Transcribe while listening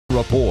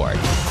Report.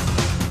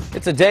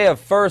 It's a day of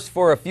firsts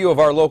for a few of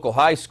our local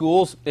high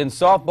schools. In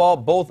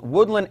softball, both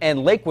Woodlan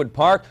and Lakewood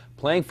Park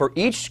playing for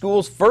each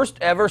school's first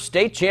ever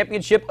state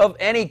championship of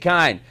any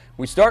kind.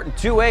 We start in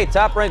 2A,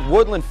 top-ranked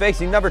Woodlan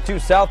facing number 2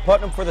 South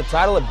Putnam for the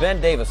title at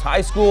Ben Davis High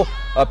School.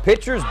 A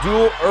pitcher's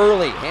duel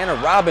early. Hannah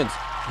Robbins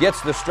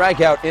gets the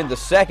strikeout in the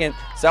second.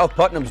 South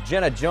Putnam's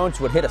Jenna Jones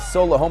would hit a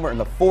solo homer in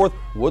the fourth.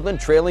 Woodlan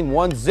trailing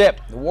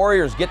 1-zip. The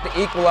Warriors get the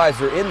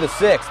equalizer in the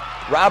sixth.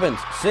 Robbins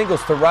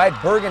singles to right.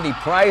 Burgundy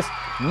Price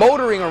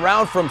motoring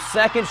around from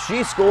second.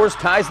 She scores,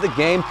 ties the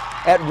game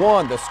at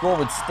 1. The score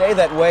would stay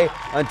that way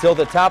until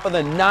the top of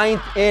the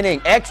 9th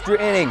inning. Extra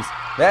innings.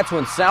 That's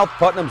when South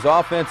Putnam's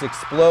offense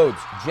explodes.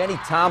 Jenny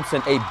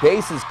Thompson, a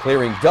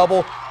bases-clearing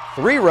double.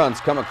 3 runs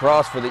come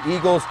across for the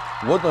Eagles.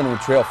 Woodlan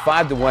would trail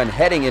 5-1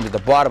 heading into the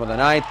bottom of the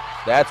 9th.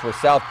 That's where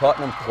South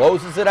Putnam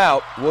closes it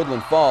out.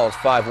 Woodlan falls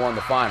 5-1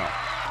 the final.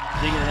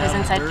 His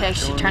inside pitch,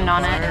 she turned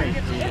on it, and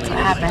that's what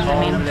happened. I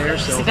mean,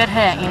 it's a good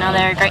hit. You know,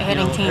 they're a great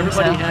hitting team,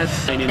 so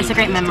it's a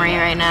great memory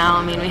right now.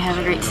 I mean, we have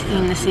a great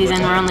team this season.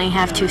 We only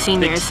have 2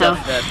 seniors, so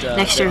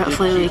next year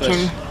hopefully we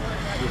can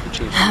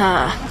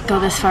go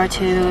this far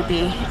too. It would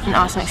be an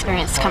awesome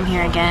experience to come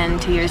here again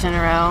 2 years in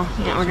a row.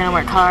 You know, we're going to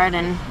work hard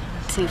and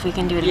see if we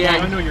can do it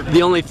again.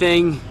 The only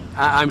thing,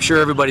 I'm sure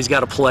everybody's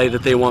got a play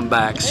that they want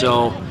back,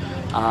 so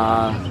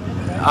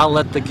I'll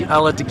let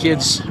the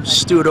kids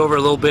stew it over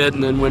a little bit,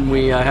 and then when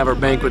we have our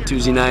banquet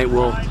Tuesday night,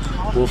 we'll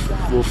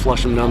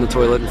flush them down the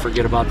toilet and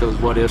forget about those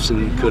what ifs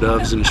and could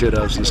haves and should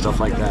haves and stuff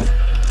like that.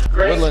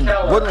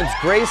 Woodlan's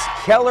Grace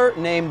Keller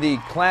named the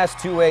Class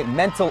 2A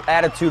Mental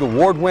Attitude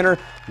Award winner.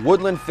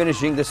 Woodlan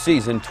finishing the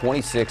season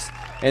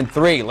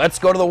 26-3. Let's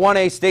go to the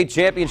 1A state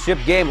championship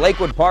game.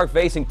 Lakewood Park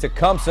facing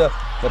Tecumseh.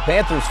 The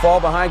Panthers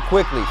fall behind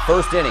quickly.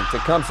 First inning,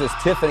 Tecumseh's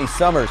Tiffany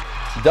Summers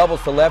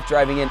doubles to left,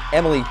 driving in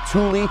Emily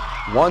Tooley.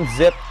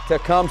 1-zip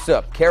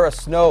Tecumseh. Kara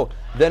Snow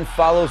then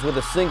follows with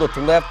a single to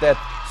left that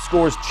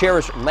scores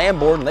Cherish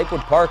Lamborn.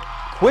 Lakewood Park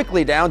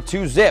quickly down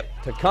 2-zip.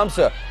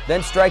 Tecumseh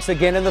then strikes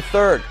again in the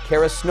third.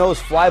 Kara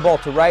Snow's fly ball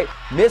to right,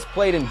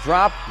 misplayed and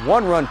dropped.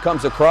 1 run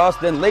comes across.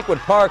 Then Lakewood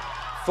Park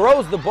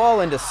throws the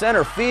ball into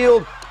center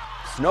field.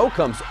 Snow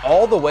comes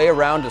all the way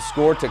around to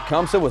score.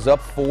 Tecumseh was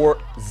up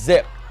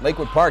 4-zip.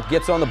 Lakewood Park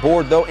gets on the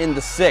board though in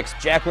the 6th.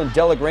 Jacqueline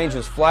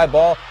Delagrange's fly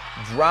ball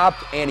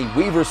dropped. Annie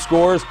Weaver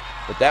scores,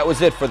 but that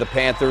was it for the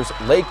Panthers.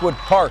 Lakewood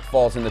Park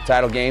falls in the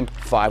title game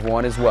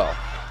 5-1 as well.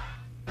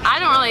 I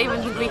don't really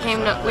even think we came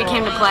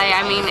to play.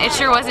 I mean, it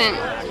sure wasn't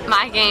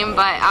my game,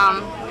 but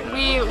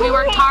we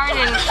worked hard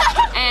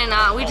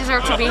and we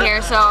deserve to be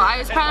here. So I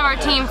was proud of our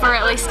team for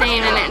at least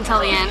staying in it until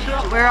the end.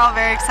 We were all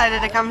very excited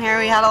to come here.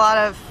 We had a lot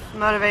of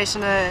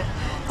motivation to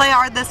play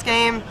hard this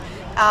game.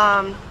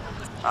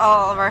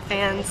 All of our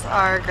fans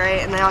are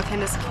great, and they all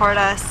came to support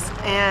us.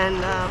 And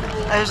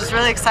it was just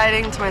really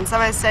exciting to win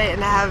semi-state and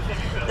to have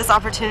this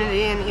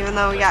opportunity. And even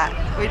though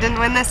we didn't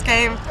win this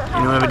game,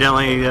 you know,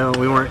 evidently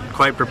we weren't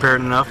quite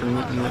prepared enough, and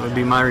it would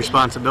be my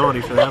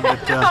responsibility for that.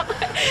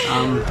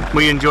 But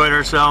we enjoyed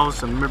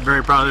ourselves. I'm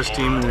very proud of this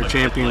team, and they're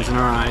champions in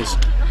our eyes.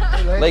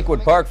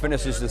 Lakewood Park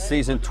finishes the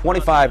season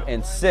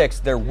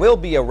 25-6. There will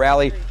be a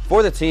rally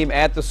for the team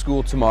at the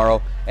school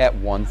tomorrow at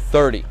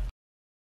 1:30.